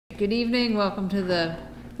good evening. Welcome to the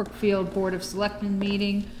Brookfield Board of Selectmen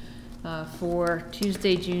meeting for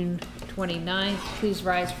Tuesday, June 29th. Please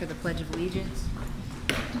rise for the Pledge of Allegiance.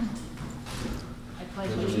 I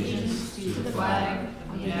pledge allegiance to the flag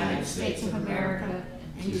of the United States of America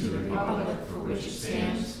and to the republic for which it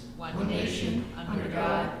stands, one nation, under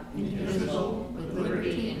God, indivisible, with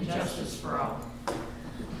liberty and justice for all.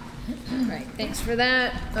 All right, thanks for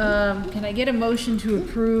that. Can I get a motion to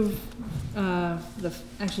approve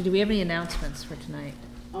actually, do we have any announcements for tonight?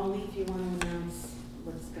 Only if you want to announce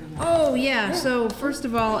what's going to happen. Oh, yeah. So first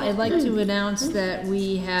of all, I'd like to announce that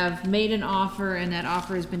we have made an offer, and that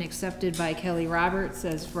offer has been accepted by Kelly Roberts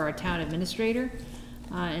as for our town administrator.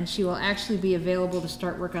 And she will actually be available to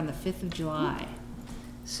start work on the 5th of July.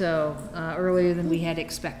 So earlier than we had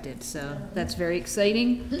expected. So that's very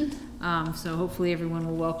exciting. So hopefully everyone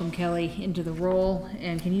will welcome Kelly into the role.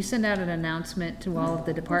 And can you send out an announcement to all of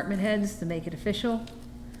the department heads to make it official?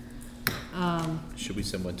 Should we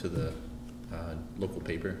send one to the local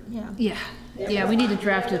paper? Yeah, we need to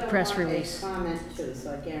draft a press release. Comment too,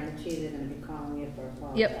 so I guarantee they're going to be calling you for a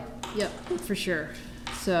follow-up. Yep, for sure.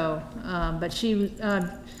 So, but she,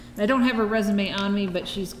 I don't have her resume on me, but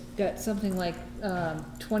she's got something like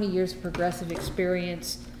 20 years of progressive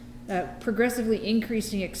experience, progressively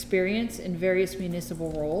increasing experience in various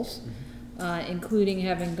municipal roles, including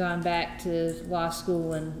having gone back to law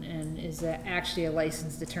school and is actually a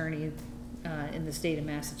licensed attorney in the state of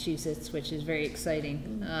Massachusetts, which is very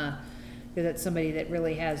exciting. Because that's somebody that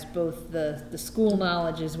really has both the school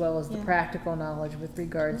knowledge as well as the practical knowledge with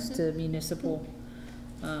regards to municipal.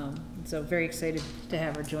 So very excited to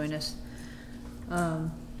have her join us.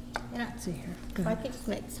 Let's see here. I think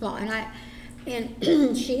it's small,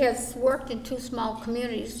 and she has worked in 2 small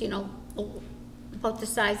communities, you know, about the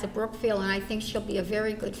size of Brookfield, and I think she'll be a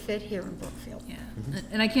very good fit here in Brookfield. Yeah,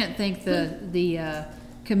 and I can't thank the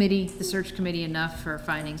committee, the search committee, enough for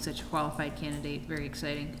finding such a qualified candidate. Very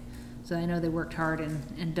exciting. So I know they worked hard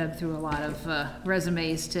and dug through a lot of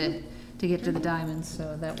resumes to get to the diamonds,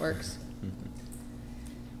 so that works.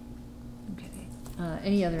 Okay.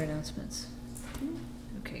 Any other announcements?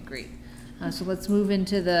 Okay, great. So let's move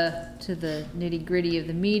into the nitty-gritty of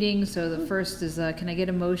the meeting. So the first is, can I get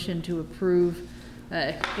a motion to approve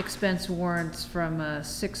expense warrants from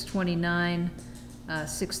 6/29,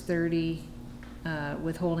 6/30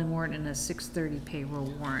 withholding warrant, and a 6/30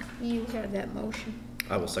 payroll warrant? You have that motion.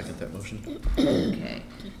 I will second that motion. Okay,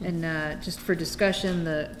 and just for discussion,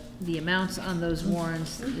 the amounts on those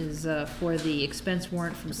warrants is for the expense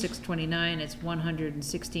warrant from 6/29, it's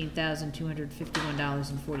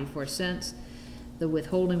 $116,251.44. The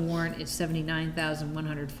withholding warrant is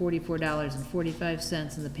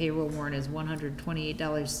 $79,144.45, and the payroll warrant is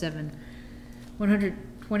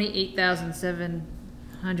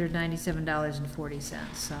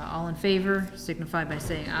 $128,797.40. All in favor, signify by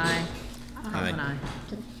saying aye. Aye.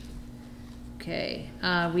 Okay,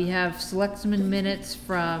 we have selectmen minutes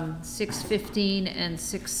from 6/15 and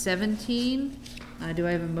 6/17. Do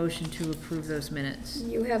I have a motion to approve those minutes?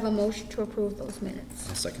 You have a motion to approve those minutes.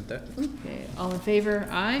 I'll second that. Okay, all in favor?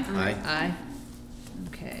 Aye? Aye. Aye.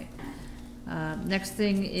 Okay. Next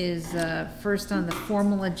thing is, first on the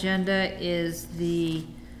formal agenda is the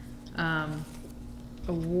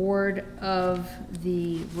award of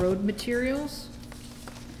the road materials.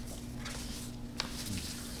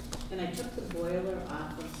 And I took the boiler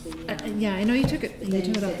off of the... Yeah, I know you took it. You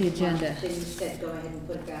took it off the agenda. Then you said go ahead and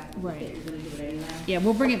put it back. Right. You're going to do it anyway? Yeah,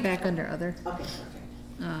 we'll bring it back under other. Okay,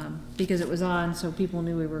 perfect. Because it was on, so people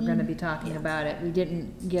knew we were going to be talking about it. We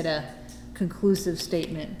didn't get a conclusive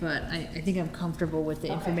statement, but I think I'm comfortable with the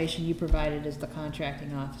information you provided as the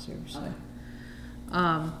contracting officer.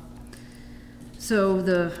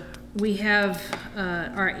 So, we have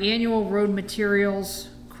our annual road materials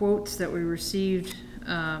quotes that we received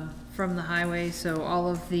from the highway. So all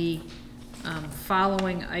of the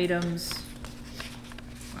following items,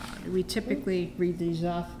 do we typically read these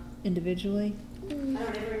off individually? I don't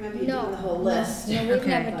ever remember you doing the whole list. No, we've Okay.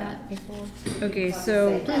 never done it before. Okay,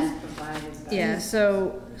 so, Provided, yeah,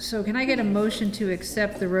 so can I get a motion to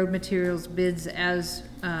accept the road materials bids as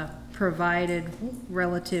provided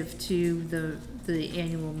relative to the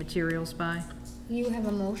annual materials buy? You have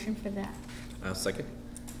a motion for that. I'll second.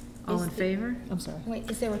 All in favor? I'm sorry. Wait,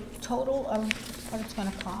 is there a total of what it's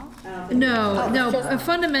gonna cost? No, Oh, no, just-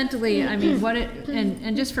 fundamentally, I mean, what it,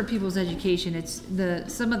 and just for people's education, it's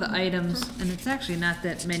some of the items, and it's actually not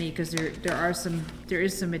that many, because there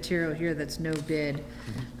is some material here that's no bid.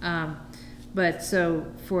 But so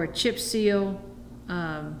for a chip seal,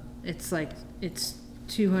 it's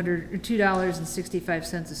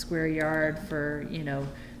 $2.65 a square yard for,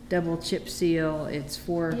 double chip seal, it's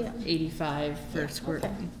 $4.85 Yeah,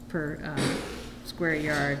 per square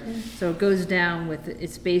yard. So it goes down with,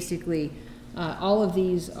 it's basically, all of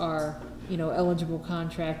these are, you know, eligible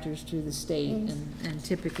contractors through the state, and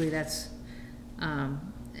typically that's,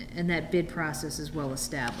 and that bid process is well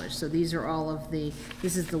established. So these are all of the,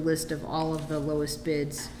 this is the list of all of the lowest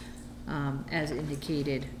bids, as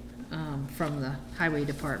indicated, from the highway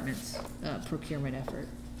department's, procurement effort,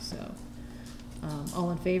 so. All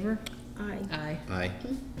in favor? Aye. Aye. Aye.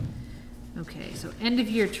 Okay, so end of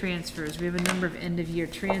year transfers, we have a number of end of year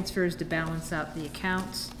transfers to balance out the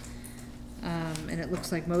accounts. And it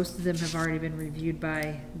looks like most of them have already been reviewed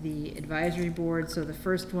by the advisory board. So the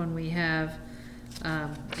first one we have, a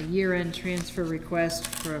year-end transfer request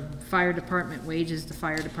from fire department wages to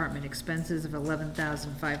fire department expenses of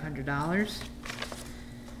 $11,500.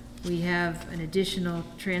 We have an additional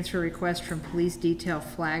transfer request from police detail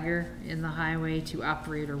flagger in the highway to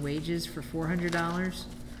operator wages for $400.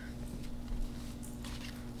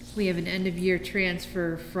 We have an end-of-year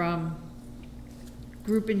transfer from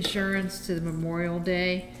group insurance to the Memorial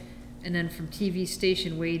Day, and then from TV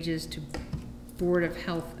station wages to Board of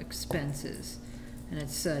Health expenses. And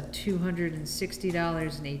it's $260 and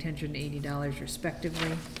 $880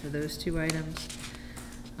 respectively for those two items.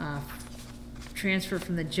 Transfer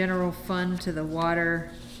from the general fund to the water,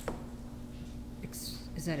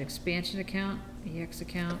 is that expansion account, EX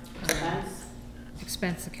account? Expense?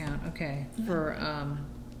 Expense account, okay, for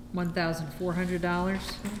 $1,400.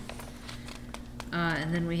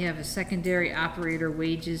 And then we have a secondary operator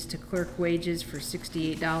wages to clerk wages for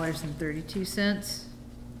 $68.32.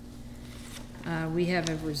 We have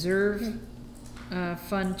a reserve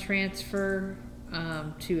fund transfer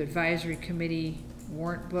to advisory committee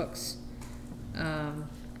warrant books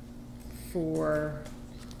for,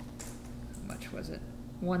 how much was it?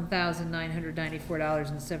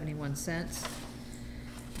 $1,994.71.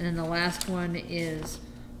 And then the last one is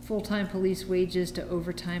full-time police wages to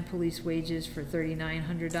overtime police wages for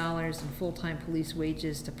 $3,900 and full-time police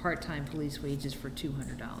wages to part-time police wages for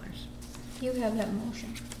 $200. You have that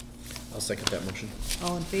motion. I'll second that motion.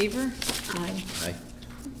 All in favor? Aye. Aye.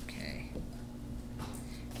 Okay.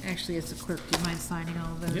 Actually, as the clerk, do you mind signing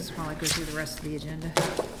all of those Yep. while I go through the rest of the agenda?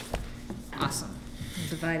 Awesome.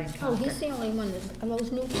 Divide and Oh, conquer. he's the only one that, are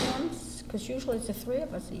those new forms? Because usually it's the three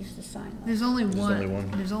of us that used to sign those. There's only There's one. only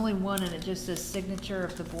one. There's only one, and it just says signature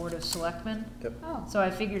of the Board of Selectmen. Yep. Oh, So I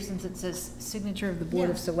figure since it says signature of the Board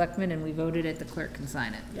of Yeah. Selectmen and we voted it, the clerk can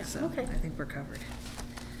sign it. Yeah, So okay. I think we're covered.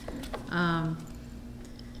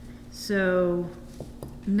 So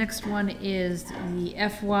next one is the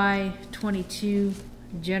FY '22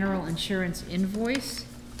 general insurance invoice.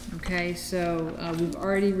 Okay, so we've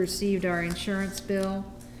already received our insurance bill.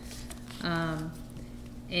 And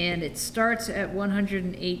it starts at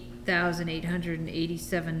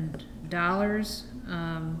 $108,887.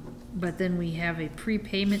 But then we have a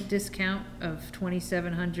prepayment discount of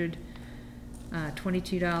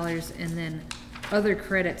 $2,722, and then other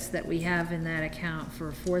credits that we have in that account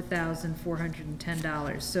for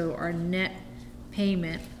 $4,410. So our net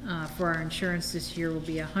payment for our insurance this year will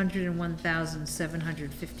be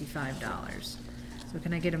 $101,755. So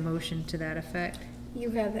can I get a motion to that effect? you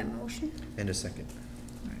have that motion? And a second.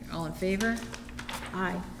 All right, all in favor?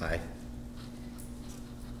 Aye. Aye.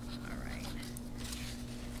 All right.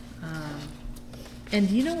 And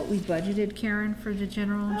do you know what we budgeted, Karen, for the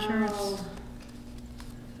general insurance? Oh,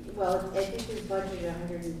 well, I think we budgeted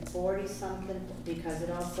 140 something, because it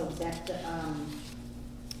also, that,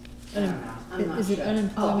 I don't know, I'm not Is it sure.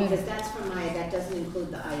 unemployment? Oh, because that's from that doesn't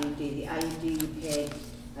include the IUD. The IUD you paid,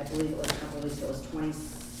 I believe it was a couple of weeks ago, it was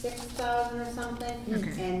 26,000 or something.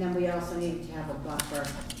 Okay. And then we also needed to have a buffer.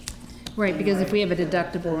 Right, because if we have a in order to-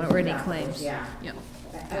 deductible or any deductibles, claims. Yeah. Yep.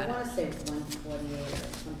 I Got it. wanna say it's 148 or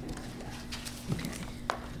something like that. Okay.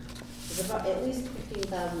 It's about at least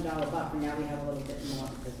 $15,000 buffer, now we have a little bit more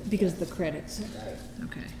Because of the credits. Right.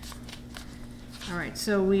 Okay. All right,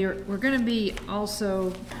 so we're gonna be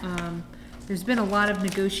also, there's been a lot of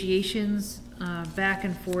negotiations, back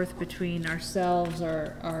and forth between ourselves,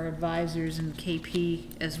 our advisors and KP,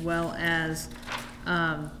 as well as,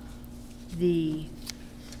 let's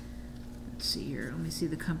see here, let me see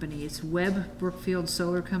the company, it's Webb Brookfield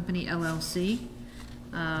Solar Company LLC.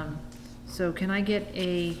 So can I get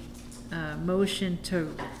a, motion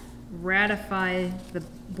to ratify the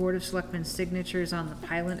Board of Selectmen's signatures on the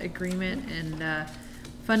pilot agreement? And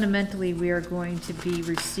fundamentally, we are going to be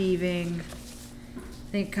receiving,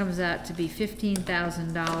 I think it comes out to be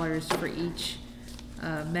 $15,000 for each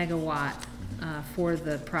megawatt for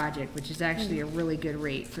the project, which is actually a really good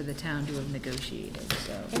rate for the town to have negotiated,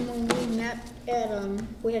 so. And when we met at,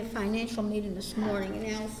 we had a financial meeting this morning, and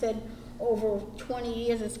Al said over 20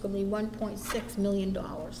 years, it's gonna be $1.6 million.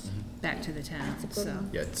 Back to the town, That's a good so. one.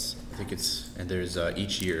 Yeah, I think it's, and there's,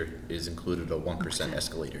 each year is included a 1%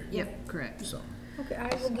 escalator. Yep, correct. So, Okay,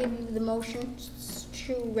 I will give you the motion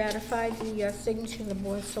to ratify the signature of the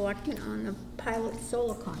Board of Selectmen on the pilot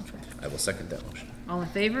solar contract. I will second that motion. All in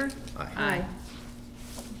favor? Aye. Aye.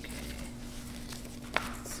 Okay.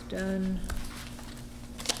 It's done.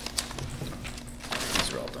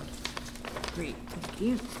 These are all done. Great, thank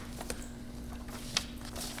you.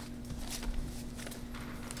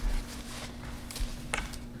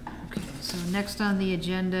 Okay, so next on the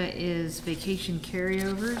agenda is vacation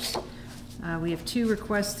carryovers. We have 2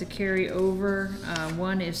 requests to carry over.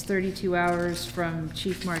 One is 32 hours from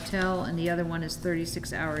Chief Martell, and the other one is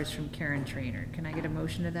 36 hours from Karen Trainer. Can I get a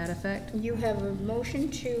motion to that effect? You have a motion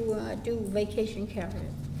to do vacation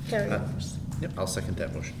carryovers. Yep, I'll second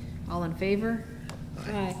that motion. All in favor?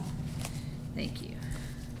 Aye. Thank you.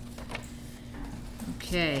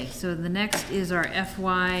 Okay, so the next is our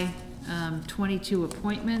FY 22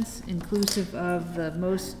 appointments, inclusive of the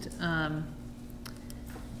most kind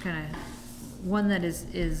of one that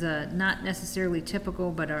is not necessarily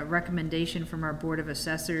typical, but a recommendation from our Board of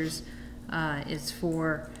Assessors is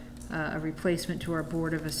for a replacement to our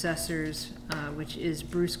Board of Assessors, which is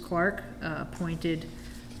Bruce Clark, appointed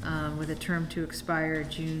with a term to expire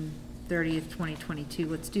June 30th, 2022.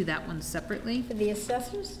 Let's do that one separately For the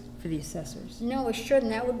assessors? for the assessors. No, it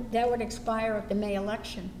shouldn't. That would expire at the May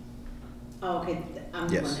election. Oh, okay, I'm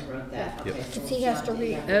the one Yes. that wrote that, Yep. okay. so He has to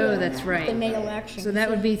read. Oh, that's right. The May election. So that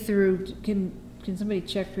would be through, can somebody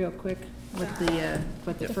check real quick what the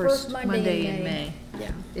The first Monday in May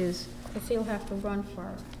Yeah, is? because he'll have to run for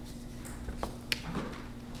it.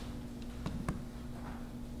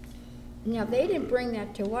 Now, they didn't bring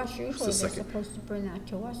that to us. Usually they're second. supposed to bring that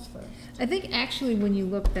to us first. I think actually when you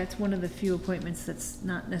look, that's one of the few appointments that's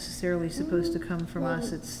not necessarily supposed to come from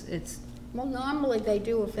us. Well- It's, Well, normally they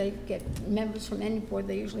do. If they get members from any board,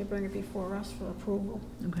 they usually bring it before us for approval.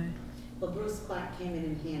 okay. Well, Bruce Clark came in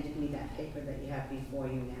and handed me that paper that you have before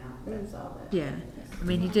you now, that's all that. Yeah, I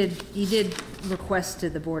mean, he did request to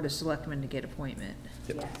the Board of Selectmen to get appointment.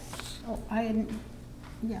 Yep. Yes. Oh, I didn't,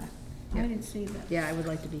 yeah, I Yeah. didn't see that. Yeah, I would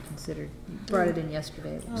like to be considered. You brought it in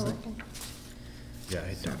yesterday, it looks Oh, like. okay. Yeah,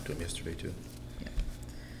 I talked to him yesterday too. Yeah.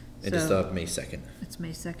 And it's So- May 2nd. It's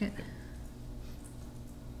May 2nd.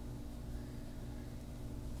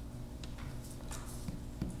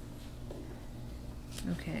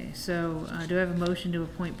 Okay, so do I have a motion to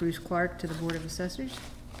appoint Bruce Clark to the Board of Assessors?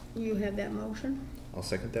 You have that motion? I'll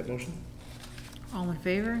second that motion. All in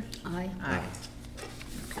favor? Aye. Aye.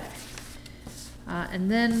 Okay. And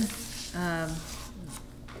then,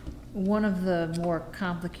 one of the more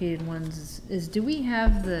complicated ones is do we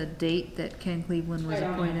have the date that Ken Cleveland was I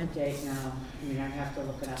don't appointed? have the date now, I mean, I have to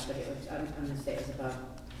look it up, but it was, I'm gonna say it was about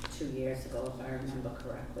 2 years ago, if I remember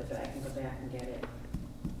correctly, but I can go back and get it.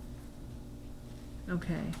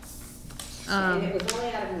 Okay. And it was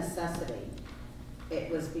only out of necessity. It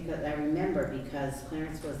was because, I remember because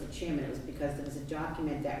Clarence was the chairman, it was because there was a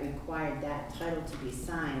document that required that title to be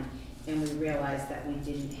signed, and we realized that we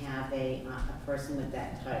didn't have a person with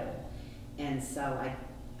that title. And so I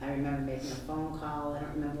remember making a phone call, I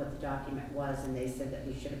don't remember what the document was, and they said that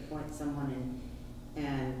we should appoint someone,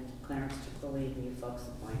 and Clarence took the lead and you folks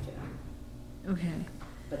appointed him. Okay.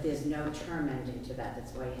 But there's no term ending to that,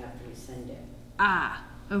 that's why you have to rescind it. Ah,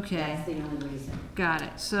 okay. That's the only reason. Got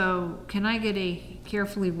it. So can I get a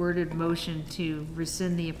carefully worded motion to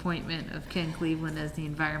rescind the appointment of Ken Cleveland as the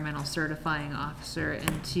environmental certifying officer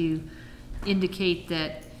and to indicate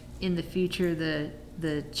that in the future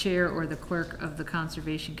the chair or the clerk of the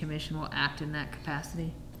Conservation Commission will act in that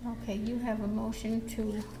capacity? Okay, you have a motion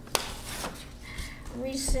to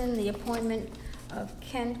rescind the appointment of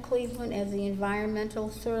Ken Cleveland as the environmental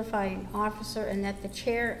certifying officer and that the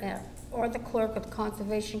chair or the clerk of the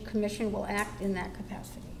Conservation Commission will act in that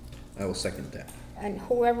capacity. I will second that. And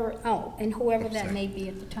whoever that Sorry. may be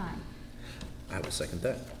at the time. I will second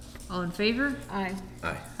that. All in favor? Aye.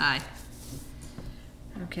 Aye. Aye.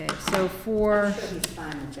 Okay, so for, I'm sure he's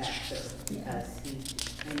fine with that too, because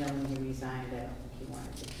I know when he resigned, I don't think he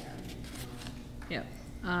wanted to carry it. yep,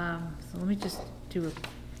 so let me just do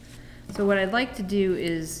so what I'd like to do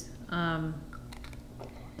is,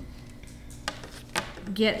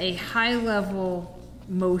 get a high-level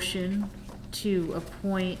motion to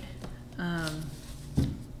appoint,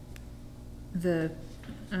 the,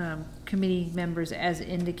 committee members as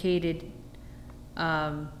indicated,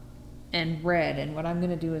 and read, and what I'm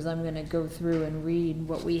gonna do is I'm gonna go through and read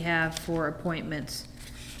what we have for appointments,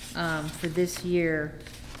 for this year.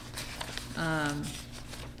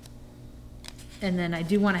 And then I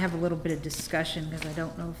do wanna have a little bit of discussion, because I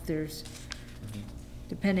don't know if there's,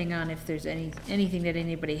 depending on if there's anything that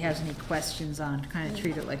anybody has any questions on, kinda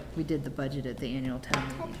treat it like we did the budget at the annual town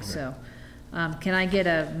meeting, so. Can I get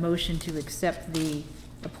a motion to accept the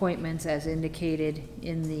appointments as indicated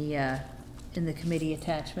in the committee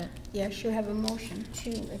attachment? Yes, you have a motion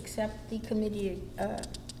to accept the committee,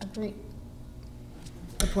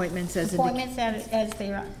 Appointments as appointments as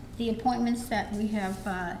they are, the appointments that we have,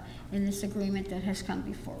 in this agreement that has come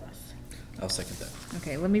before us. I'll second that.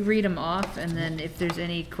 Okay, let me read them off, and then if there's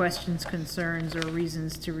any questions, concerns, or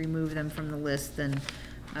reasons to remove them from the list, then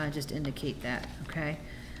just indicate that, okay?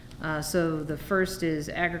 So the first is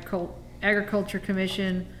Agriculture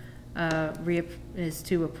Commission, is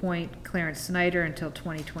to appoint Clarence Snyder until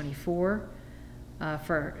 2024,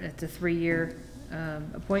 it's a 3-year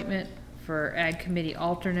appointment. For Ag Committee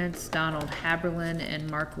alternates, Donald Haberlin and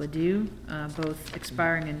Mark Ledoux, both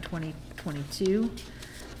expiring in 2022.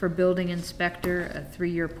 For Building Inspector, a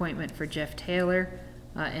 3-year appointment for Jeff Taylor,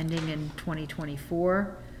 ending in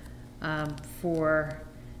 2024. For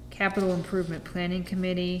Capital Improvement Planning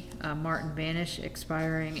Committee, Martin Banish,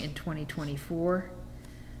 expiring in 2024.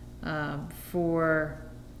 For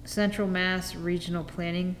Central Mass Regional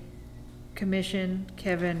Planning Commission,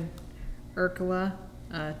 Kevin Urkela,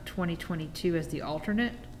 2022 as the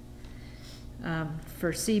alternate.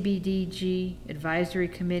 For CBDG Advisory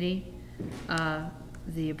Committee,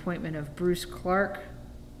 the appointment of Bruce Clark,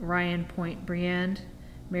 Ryan Point Briand,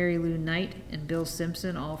 Mary Lou Knight, and Bill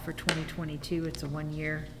Simpson, all for 2022. It's a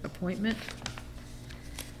 1-year appointment.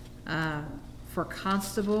 For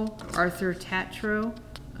Constable, Arthur Tatro,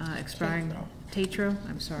 expiring Tatro,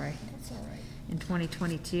 I'm sorry. That's all right. In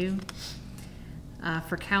 2022.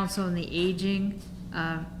 For Council on the Aging,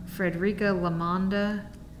 Frederica Lamonda,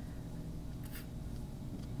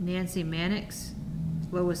 Nancy Mannix,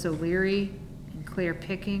 Lois O'Leary, and Claire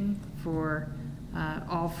Picking for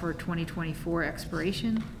all for 2024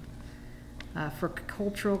 expiration. For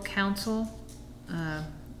Cultural Council, a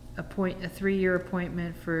 3-year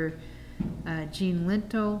appointment for Jean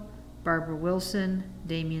Lintel, Barbara Wilson,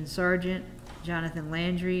 Damian Sargent, Jonathan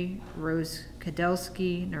Landry, Rose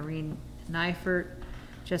Kadelsky, Noreen Neifert,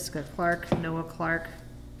 Jessica Clark, Noah Clark,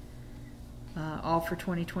 all for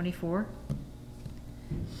 2024.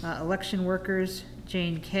 Election Workers,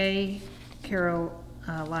 Jane Kay, Carol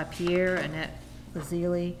LaPierre, Annette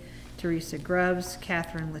Lazili, Teresa Grubbs,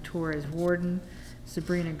 Catherine Latour as Warden,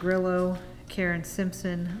 Sabrina Grillo, Karen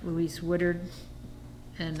Simpson, Louise Woodard,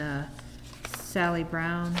 and Sally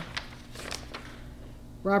Brown,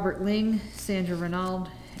 Robert Ling, Sandra Renaud,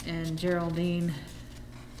 and Geraldine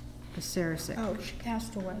Sarasic. Oh, she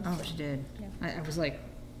passed away. Oh, she did. Yeah. I was like,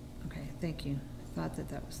 okay, thank you. I thought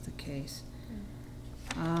that was the case.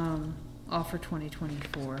 All for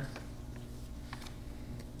 2024.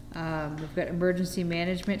 We've got Emergency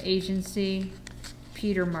Management Agency,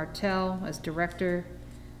 Peter Martell as Director,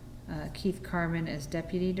 Keith Carmen as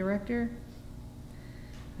Deputy Director.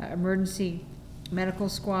 Emergency Medical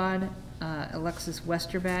Squad, Alexis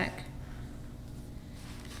Westerback.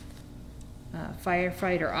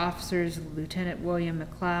 Firefighter Officers, Lieutenant William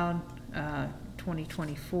McLeod,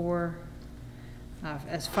 2024.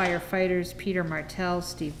 As firefighters, Peter Martell,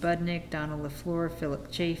 Steve Budnick, Donald LaFleur,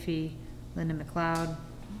 Philip Chafee, Linda McLeod,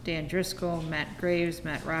 Dan Driscoll, Matt Graves,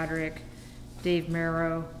 Matt Roderick, Dave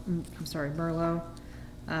Merlot,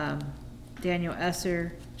 Daniel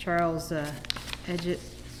Esser, Charles Edgett,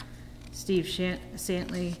 Steve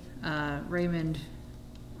Santley, Raymond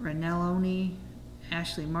Ranelloni,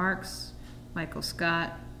 Ashley Marks, Michael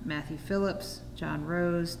Scott, Matthew Phillips, John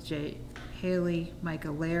Rose, Jay Haley,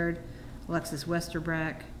 Micah Laird, Alexis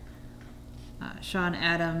Westerbrack, Sean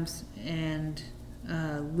Adams, and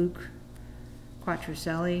Luke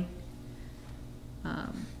Quattroselli.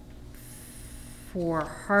 For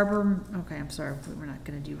Harbor, okay, I'm sorry, we're not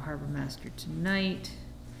going to do Harbor Master tonight.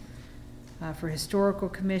 For Historical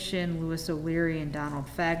Commission, Louis O'Leary and Donald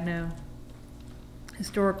Fagno.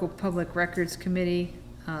 Historical Public Records Committee,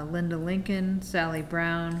 Linda Lincoln, Sally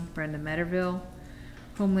Brown, Brenda Metterville.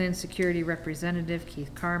 Homeland Security Representative,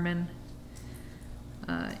 Keith Carmen.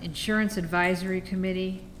 Insurance Advisory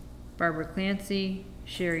Committee, Barbara Clancy,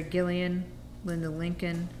 Sherry Gillian, Linda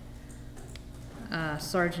Lincoln,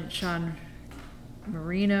 Sergeant Sean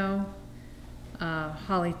Marino,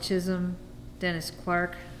 Holly Chisholm, Dennis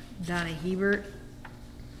Clark, Donna Hebert.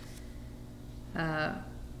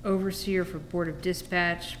 Overseer for Board of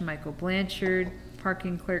Dispatch, Michael Blanchard.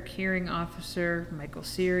 Parking Clerk Hearing Officer, Michael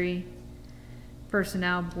Seary.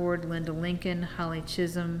 Personnel Board, Linda Lincoln, Holly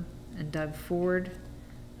Chisholm, and Doug Ford.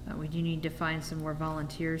 We do need to find some more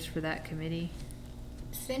volunteers for that committee.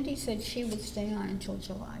 Cindy said she would stay on until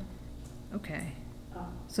July. Okay. Oh,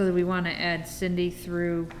 So do we want to add Cindy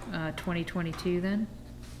through 2022 then?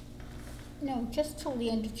 No, just till the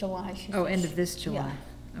end of July. She Oh, said end she- of this July.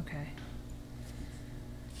 Yeah. Okay.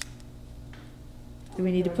 Do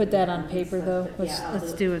we need to put that on paper though? Yeah, I'll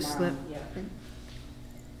Let's it do a tomorrow, slip. yeah.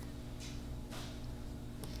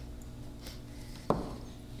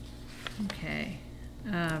 Okay.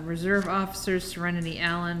 Reserve officers, Serenity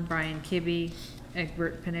Allen, Brian Kibbe,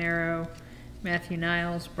 Egbert Pinero, Matthew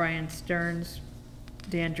Niles, Brian Stearns,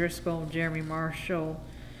 Dan Driscoll, Jeremy Marshall,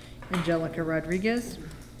 Angelica Rodriguez.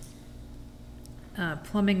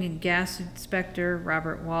 Plumbing and gas inspector,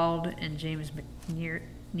 Robert Wald and James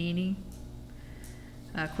McNeely.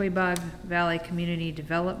 Quabog Valley Community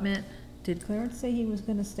Development. Did Clarence say he was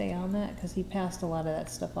gonna stay on that? Cause he passed a lot of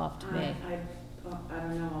that stuff off to me. I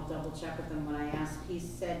don't know, I'll double check with him. When I asked, he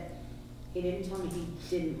said, he didn't tell me he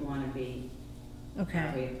didn't wanna be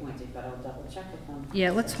Okay. reappointed, but I'll double check with him.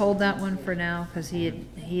 Yeah, let's hold that one for now, cause he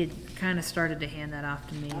had kinda started to hand that off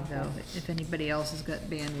to me, though. Okay. If anybody else has got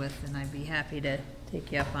bandwidth, then I'd be happy to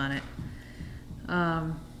take you up on it.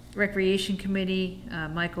 Recreation Committee,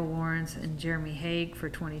 Michael Lawrence and Jeremy Haig for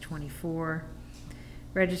 2024.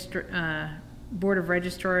 Board of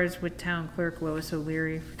Registrars with Town Clerk Lois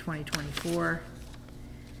O'Leary for 2024.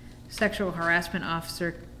 Sexual Harassment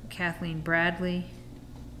Officer Kathleen Bradley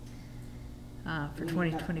for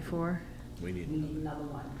 2024. We We need, need another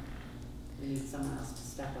one. We need someone else to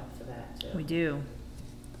step up for that too. We do.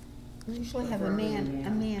 We usually have a man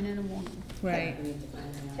and a woman. Right. We need to find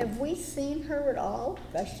out. Have we seen her at all?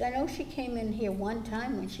 Gosh, I know she came in here one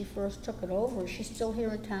time when she first took it over. Is she still here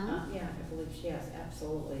in town? Yeah, I believe she has,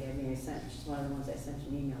 absolutely. I mean, she's one of the ones I sent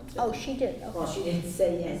an email to. Oh, she did, okay. Well, she didn't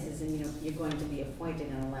say yes, as in, you're going to be appointed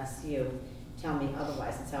unless you tell me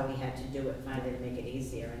otherwise. That's how we had to do it, finally, to make it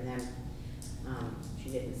easier, and then, she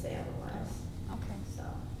didn't say otherwise. Okay. So,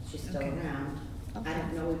 she's still Okay. around. I Okay.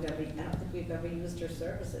 don't know, I don't think we've ever used her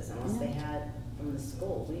services unless they had from the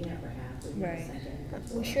school. We never have. We've never Right. sent anything But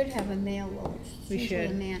to we her. should have a male, though. It's We usually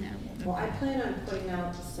should. a man and a woman. Well, I plan on putting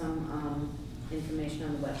out some, information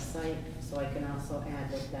on the website, so I can also add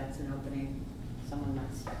that that's an opening. Someone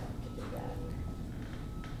might step up to do that.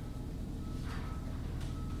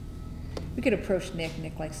 We could approach Nick.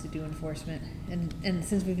 Nick likes to do enforcement, and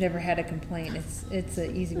since we've never had a complaint, it's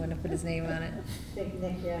an easy one to put his name on it.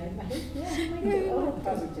 Nick, yeah, he might do, oh, he'll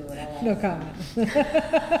probably do it. I'll No ask him.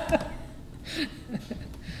 comment.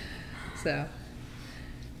 So,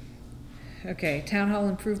 okay, Town Hall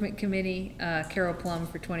Improvement Committee, Carol Plum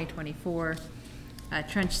for 2024.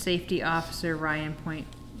 Trench Safety Officer Ryan Point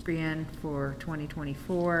Brienne for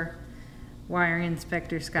 2024. Wiring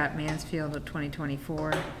Inspector Scott Mansfield of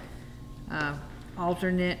 2024.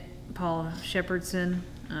 Alternate Paul Shepherdson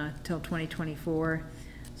till 2024.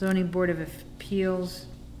 Zoning Board of Appeals.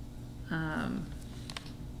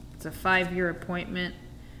 It's a 5-year appointment.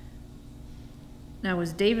 Now,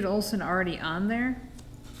 was David Olson already on there?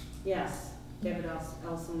 Yes, David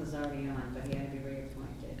Elson was already on, but he had to be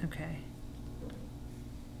reappointed. Okay.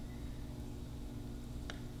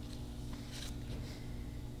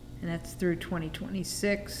 And that's through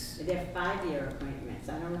 2026. They have 5-year appointments.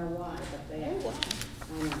 I don't know why, but they have.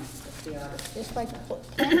 I know, that's the oddest. Just like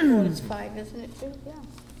planning board is 5, isn't it, too? Yeah.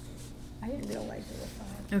 I didn't realize it was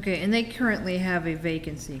 5. Okay, and they currently have a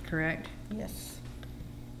vacancy, correct? Yes.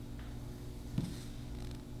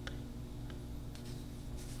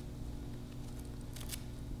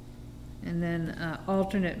 And then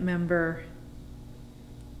alternate member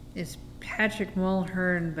is Patrick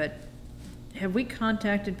Mulhern, but have we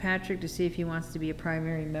contacted Patrick to see if he wants to be a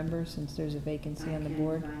primary member since there's a vacancy on the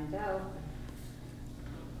board? I can find out.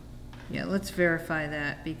 Yeah, let's verify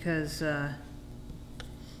that because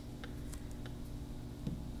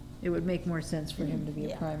it would make more sense for him to be a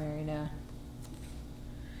Yeah. primary now.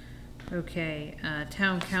 Okay,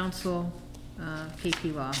 Town Council,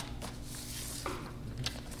 KP Law.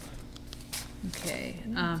 Okay,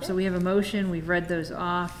 so we have a motion, we've read those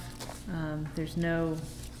off. There's no,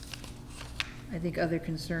 I think, other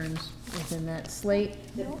concerns within that slate.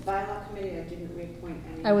 The bylaw committee, I didn't reappoint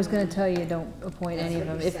any. I was gonna tell you, don't appoint That's any of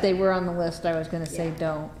what them. you If they said. were on the list, I was gonna say Yeah.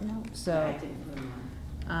 don't, No. Yeah, I so, didn't put them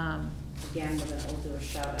on. Again, we'll do a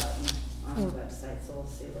shout out on the website, so we'll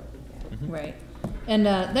see what we get. right. And,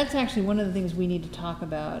 that's actually one of the things we need to talk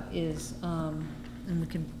about is, and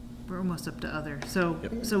we're almost up to other. So,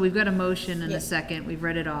 Yep. so we've got a motion and Yeah. a second, we've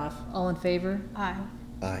read it off. All in favor? Aye.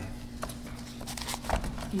 aye.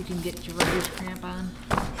 You can get your rubber's cramp on.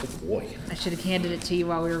 Oh, boy. I should have handed it to you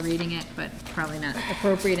while we were reading it, but probably not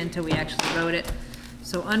appropriate until we actually vote it.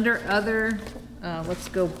 So under other, let's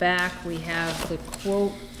go back, we have the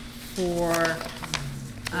quote for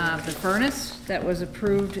the furnace that was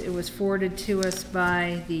approved. It was forwarded to us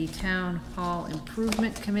by the Town Hall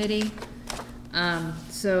Improvement Committee.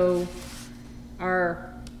 So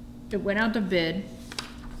it went out to bid.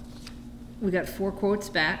 We got 4 quotes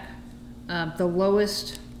back. The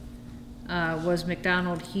lowest was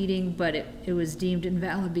McDonald Heating, but it was deemed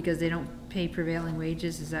invalid because they don't pay prevailing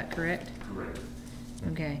wages, is that correct? Correct.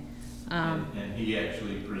 Okay. And he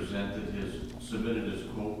actually submitted his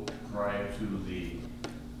quote prior to the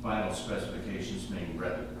final specifications being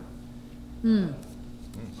ready.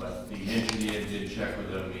 But the engineer did check with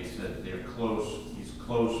him, he said they're close, he's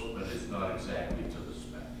close, but it's not exactly to the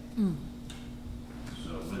spec. So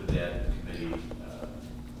with that, the committee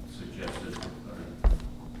suggested, or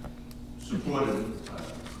supported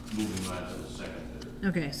moving on to the second bidder.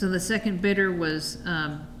 Okay, so the second bidder was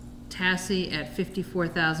Tassie at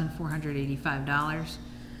 $54,485.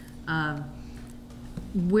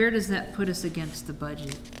 Where does that put us against the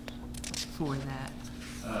budget for that?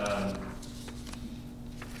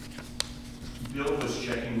 Bill was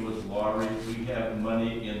checking with Laurie. We have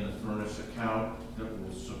money in the furnace account that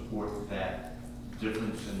will support that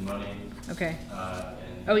difference in money. Okay. And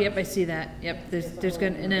Oh, yep, I see that. Yep, there's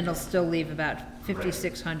gonna, and then it'll still leave about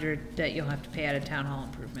 $5,600 that you'll have to pay out of town hall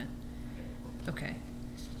improvement. Okay.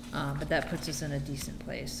 But that puts us in a decent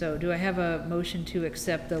place. So do I have a motion to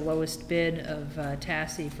accept the lowest bid of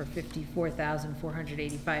Tassie for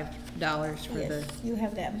 $54,485 for the? Yes, you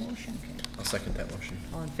have that motion. I'll second that motion.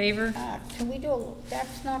 All in favor? Can we do,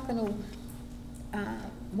 that's not gonna,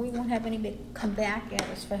 we won't have anybody come back at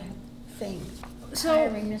us for saying,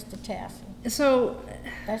 hiring Mr. Tassie. So,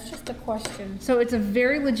 That's just a question. so it's a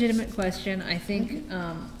very legitimate question. I think,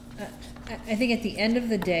 I think at the end of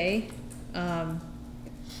the day,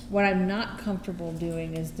 what I'm not comfortable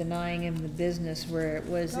doing is denying him the business where it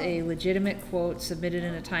was a legitimate quote submitted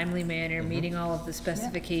in a timely manner, meeting all of the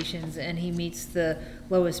specifications, and he meets the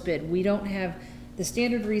lowest bid. We don't have, the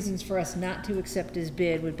standard reasons for us not to accept his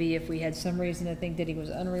bid would be if we had some reason to think that he was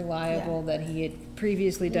unreliable, that he had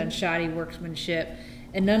previously done shoddy workmanship,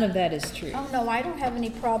 and none of that is true. Oh, no, I don't have any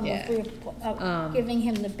problem with giving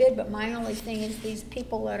him the bid, but my only thing is these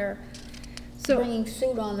people that are bringing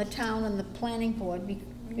suit on the town and the planning board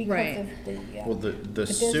because of the, Well, the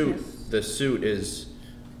suit is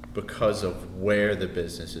because of where the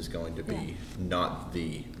business is going to be, not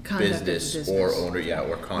the Conduct of the business or business. owner,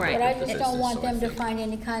 or conduct Right. But I of the just business. don't want So I them to think- find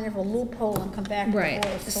any kind of a loophole and come back to the Right.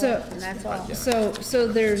 board of So- selectmen, that's all. So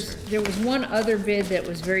there was one other bid that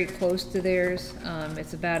was very close to theirs.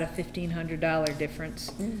 It's about a $1,500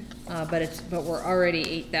 difference. But we're already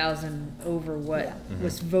 8,000 over what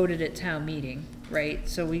was voted at town meeting, right?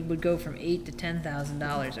 So we would go from $8,000 to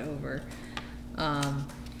 $10,000 over.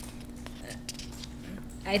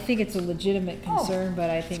 I think it's a legitimate concern,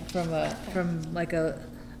 but I think from like a,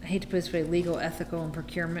 I hate to put it this way, legal, ethical, and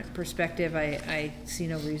procurement perspective, I see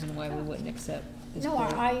no reason why we wouldn't accept this No,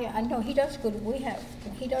 quote. I know, he does good,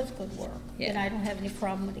 he does good work. And Yeah. I don't have any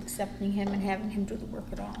problem with accepting him and having him do the work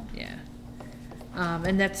at all. Yeah.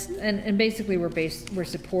 And that's, and basically we're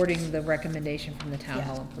supporting the recommendation from the Town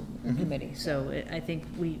Hall Improvement Committee. So I think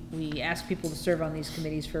we ask people to serve on these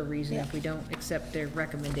committees for a reason. If we don't accept their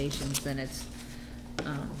recommendations, then it's, I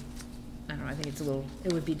don't know, I think it's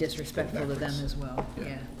it would be disrespectful to them as well,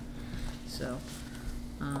 yeah. So,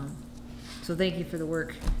 so thank you for the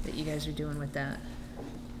work that you guys are doing with that.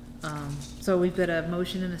 So we've got a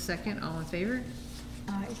motion and a second, all in favor?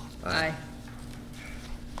 Aye.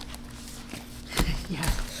 Yeah,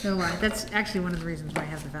 no lie, that's actually one of the reasons why I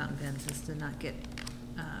have the fountain pens, is to not get,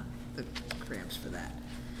 the cramps for that.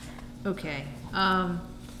 Okay,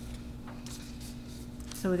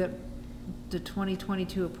 so we got the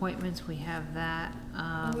 2022 appointments, we have that.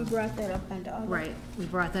 And we brought that up under other. Right, we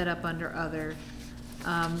brought that up under other.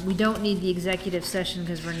 We don't need the executive session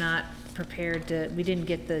because we're not prepared to, we didn't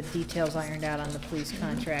get the details ironed out on the police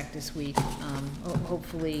contract this week.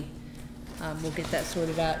 Hopefully, we'll get that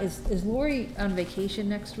sorted out. Is Lori on vacation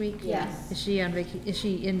next week? Yes. Is she on is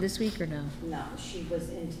she in this week or no? No, she was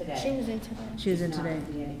in today. She was in today. She was in She's not today.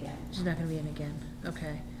 gonna be in again. She's not gonna be in again,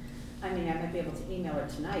 okay. I mean, I might be able to email her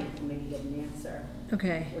tonight and maybe get an answer,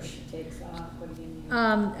 Okay. or she takes off, what do you mean?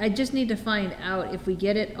 I just need to find out if we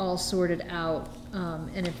get it all sorted out,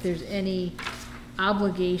 and if there's any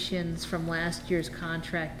obligations from last year's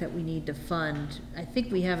contract that we need to fund. I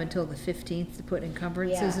think we have until the 15th to put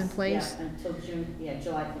encumbrances in place. Yeah, until June,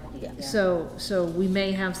 July 15th, yeah. So we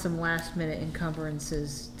may have some last minute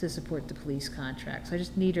encumbrances to support the police contract. So I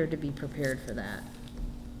just need her to be prepared for that.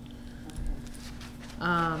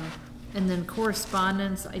 Okay. And then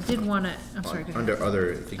correspondence, I did want to, I'm sorry. go ahead. Under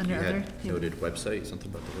other, I think Under you other? had Yeah. noted website,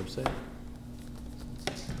 something about the website? I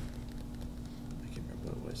can't remember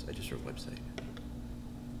what it was, I just wrote website.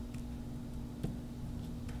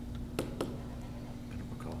 I don't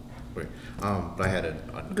recall. Wait, but I had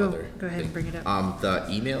another Go ahead and thing. bring it up. The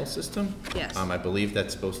email system? Yes. I believe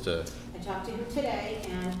that's supposed to, I talked to him today,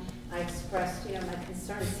 and I expressed, my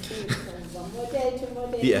concerns, he was saying, 1 more day, 2 more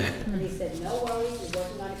days. Yeah. And he said, no worries, we're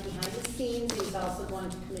working on it behind the scenes, he's also going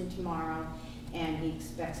to come in tomorrow, and he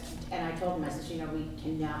expects, and I told him, I said, we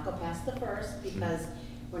cannot go past the 1st, because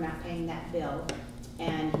we're not paying that bill.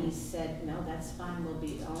 And he said, no, that's fine, we'll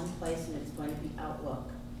be all in place, and it's going to be Outlook.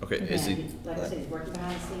 okay, And is he, like I said, he's working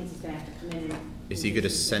behind the scenes, he's gonna have to come in and. is he gonna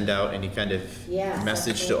send out any kind of Yes,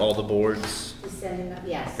 message to absolutely. all the boards? He's sending,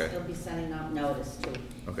 yes, Okay. he'll be sending out notice to,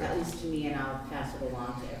 Okay. at least to me, and I'll pass it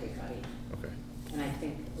along to everybody. Okay, And I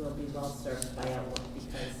think we'll be well served by Outlook,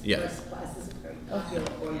 because Yeah. first class is very popular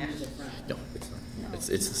or user-friendly. no, it's not. No. It's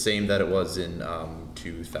the same that it was in,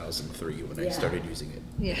 2003 when I Yeah. started using it.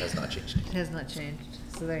 Yeah. It has not changed. It has not changed,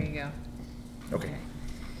 so there you go. Okay,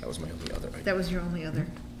 that was my only other item. That was your only other,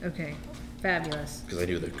 okay, fabulous. Because I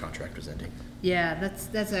knew the contract was ending. Yeah,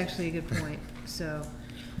 that's actually a good point, so,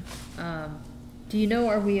 do you know,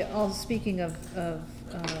 are we all, speaking of,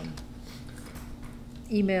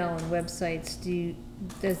 email and websites,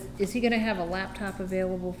 is he gonna have a laptop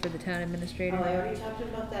available for the town administrator? Oh, I already talked to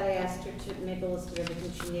her about that. I asked her to make a list of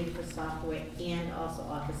everything she needed for software and also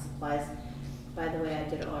office supplies. By the way, I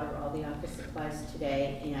did order all the office supplies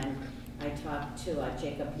today, and I talked to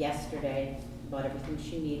Jacob yesterday about everything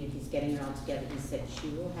she needed. He's getting it all together. He said she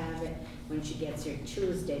will have it when she gets here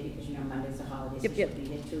Tuesday, because Monday's a holiday, so Yep, yep. she'll be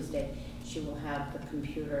here Tuesday. She will have the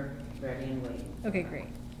computer ready and waiting. Okay, great,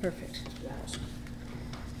 perfect. Yeah.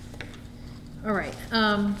 All right,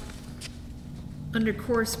 under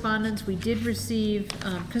correspondence, we did receive,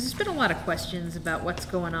 because there's been a lot of questions about what's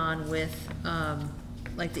going on with,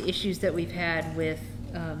 like the issues that we've had with,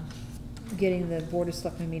 getting the Board of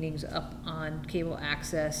Selectmen meetings up on cable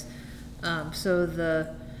access. We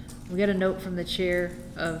got a note from the chair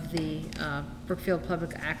of the, Brookfield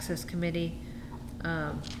Public Access Committee.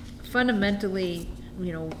 Fundamentally,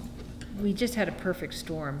 we just had a perfect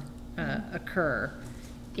storm, occur,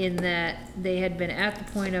 in that they had been at the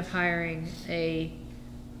point of hiring a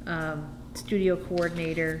studio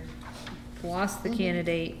coordinator, lost the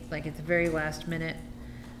candidate like at the very last minute.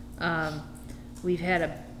 We've had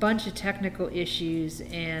a bunch of technical issues,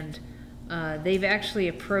 and they've actually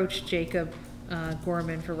approached Jacob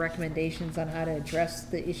Gorman for recommendations on how to address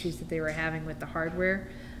the issues that they were having with the hardware.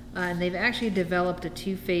 And they've actually developed a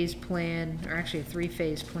 2-phase plan, or actually a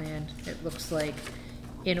 3-phase plan, it looks like,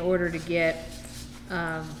 in order to get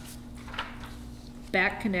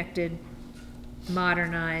back connected,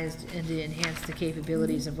 modernized, and to enhance the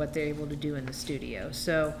capabilities of what they're able to do in the studio.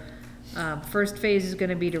 So first phase is going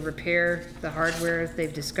to be to repair the hardware.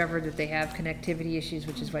 They've discovered that they have connectivity issues,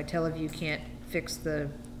 which is why Teleview can't fix the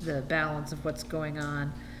balance of what's going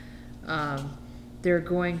on. They're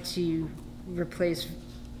going to replace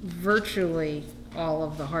virtually all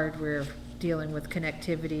of the hardware dealing with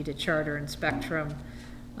connectivity to Charter and Spectrum,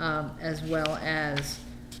 as well as,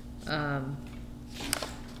 and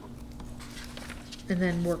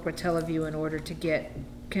then work with Teleview in order to get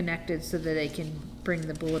connected so that they can bring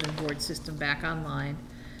the bulletin board system back online.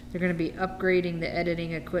 They're going to be upgrading the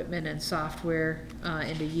editing equipment and software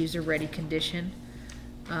into user-ready condition,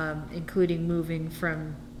 including moving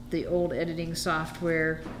from the old editing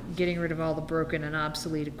software, getting rid of all the broken and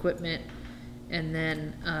obsolete equipment, and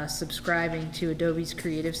then subscribing to Adobe's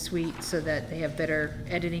Creative Suite so that they have better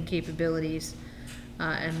editing capabilities.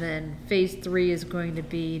 And then phase 3 is going to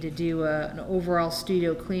be to do an overall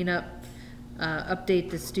studio cleanup, update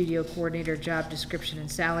the studio coordinator job description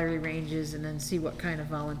and salary ranges, and then see what kind of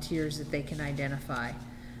volunteers that they can identify.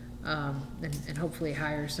 And hopefully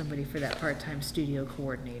hire somebody for that part-time studio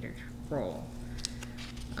coordinator role.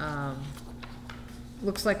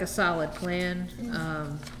 Looks like a solid plan.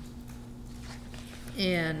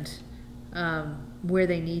 Where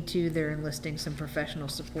they need to, they're enlisting some professional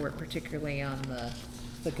support, particularly on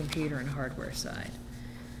the computer and hardware side.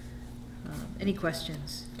 Any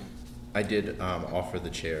questions? I did offer the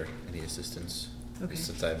chair any assistance, Okay.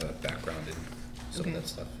 since I have a background in some Okay. of that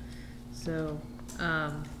stuff.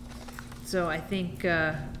 So I think,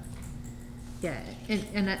 Yeah,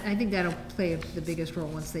 and I think that'll play the biggest role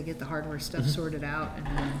once they get the hardware stuff sorted out, and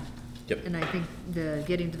then, Yep. and I think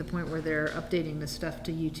getting to the point where they're updating the stuff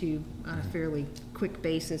to YouTube on a fairly quick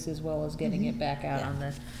basis, as well as getting it back out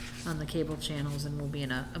on the cable channels, and we'll be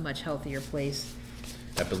in a much healthier place.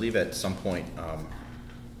 I believe at some point,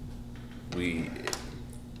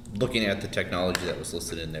 looking at the technology that was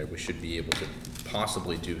listed in there, we should be able to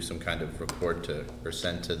possibly do some kind of record to, or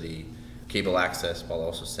send to the cable access while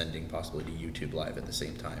also sending possibly to YouTube Live at the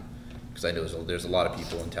same time. Because I know there's a lot of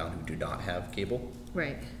people in town who do not have cable,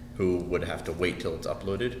 Right. who would have to wait till it's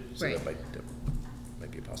uploaded, so Right. that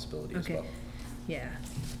might be a possibility as Okay. well. Yeah,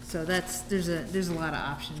 so there's a lot of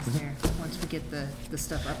options there, once we get the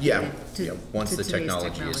stuff updated Yeah, to yeah, once to the today's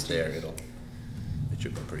technology is there, technology. it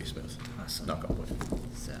should go pretty smooth. Awesome. Knock on wood.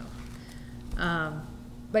 So,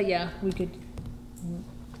 but yeah, we'll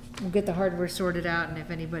get the hardware sorted out, and if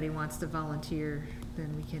anybody wants to volunteer,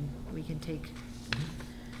 then we can take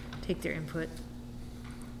their input.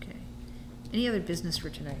 Okay. Any other business for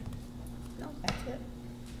tonight? No, that's it.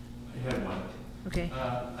 I had one. Okay.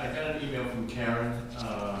 I got an email from Karen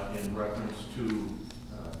in reference to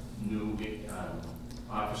new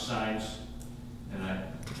office signs. And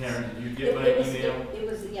Karen, did you get my email?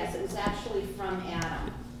 Yes, it was actually from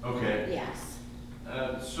Adam. Okay. Yes.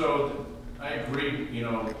 So I agree, you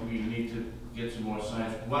know, we need to get some more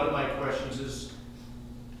signs. One of my questions is,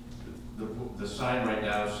 the sign right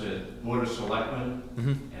now says Board of Selectmen,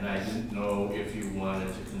 and I didn't know if you wanted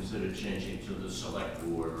to consider changing to the Select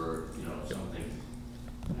Board or, you know, something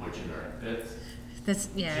more generic.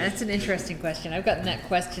 That's an interesting question. I've gotten that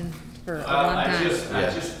question for a long time. I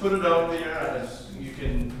just put it out there, you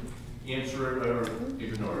can answer it or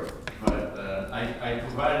ignore it. But I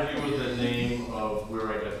provided you with the name of where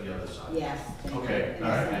I got the other sign. Yes. Okay, all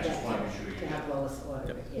right, I just want to be sure you To have get Lois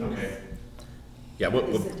order it, yes. Okay. Yeah,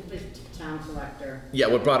 It's the town collector. yeah,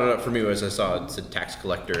 what brought it up for me was I saw it said tax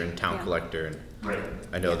collector and town Yeah. collector, and Right.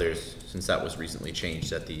 I know since that was recently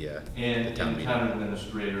changed at the And town and meeting. town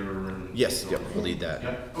administrator and. Yes, yep, we'll need that.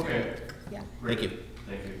 Yep, okay. Yeah. Great. Thank you.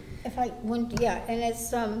 Thank you. If I, and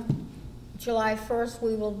it's, July 1st,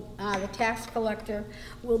 we will, the tax collector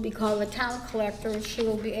will be called the town collector. She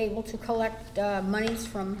will be able to collect, monies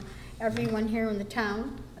from everyone here in the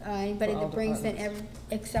town, anybody For all that brings in, departments.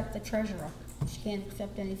 except the treasurer. She can't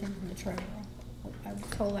accept anything from the treasurer. I was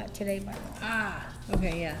told that today by law.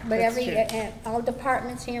 Okay, yeah. But that's true. all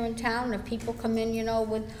departments here in town, if people come in, you know,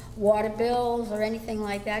 with water bills or anything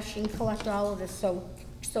like that, she can collect all of this, so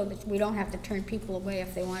that we don't have to turn people away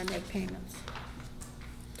if they wanna make payments.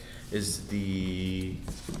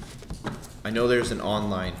 I know there's an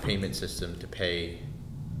online payment system to pay,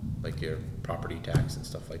 like your property tax and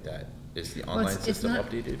stuff like that. Is the online it's system not-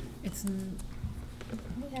 updated? It's,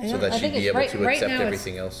 So I that she'd think be it's able right- to right accept now it's-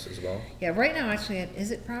 everything else as well? yeah, right now, actually,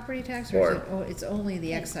 is it property tax, or Or- is it, it's only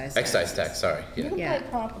the excise tax? Excise tax, sorry, You yeah. can Yeah. pay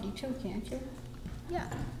property too, can't you? Yeah,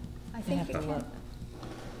 I I'd think have you to can. look.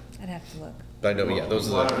 I'd have to look, But I know, yeah, those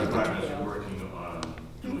A lot are of the, departments are working on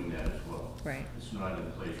doing that as well. right, It's not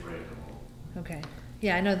in place right now. okay.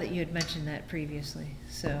 Yeah, I know that you had mentioned that previously,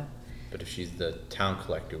 so, but if she's the town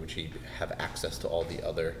collector, would she have access to all the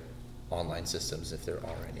other online systems if there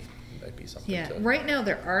are any? Might be something yeah, to. right now,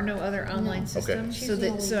 there are no other online No. systems, She's so the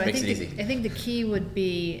that, so I Makes think, it easy. I think the key would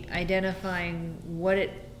be identifying what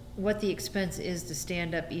the expense is to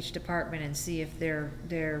stand up each department and see if their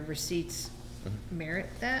receipts merit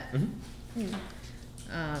that. Mhm.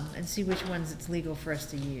 And see which ones it's legal for us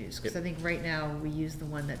to use, cause I think right now we use the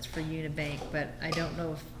one that's for Unibank, but I don't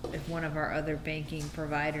know if one of our other banking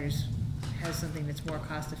providers has something that's more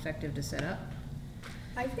cost effective to set up.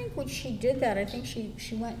 I think when she did that, I think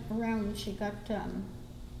she went around and she got,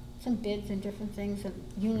 some bids and different things, and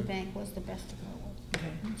Unibank was the best to go with.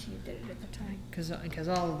 Okay. And she did it at the time. Cause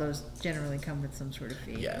all of those generally come with some sort of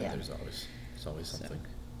fee. Yeah, Yeah. there's always So. something.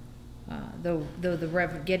 Though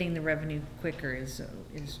getting the revenue quicker is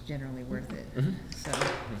generally worth it, Mhm. so,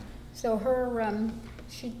 So her,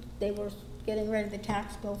 they were getting ready, the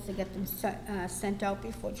tax bills, to get them sent out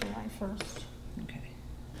before July 1st. okay.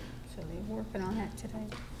 So they're working on that today.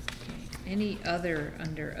 Any other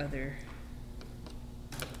under other?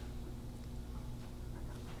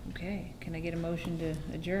 Okay, can I get a motion to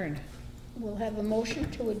adjourn? We'll have a motion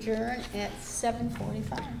to adjourn at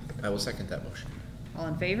 7:45. I will second that motion. All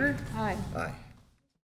in favor? Aye. Aye.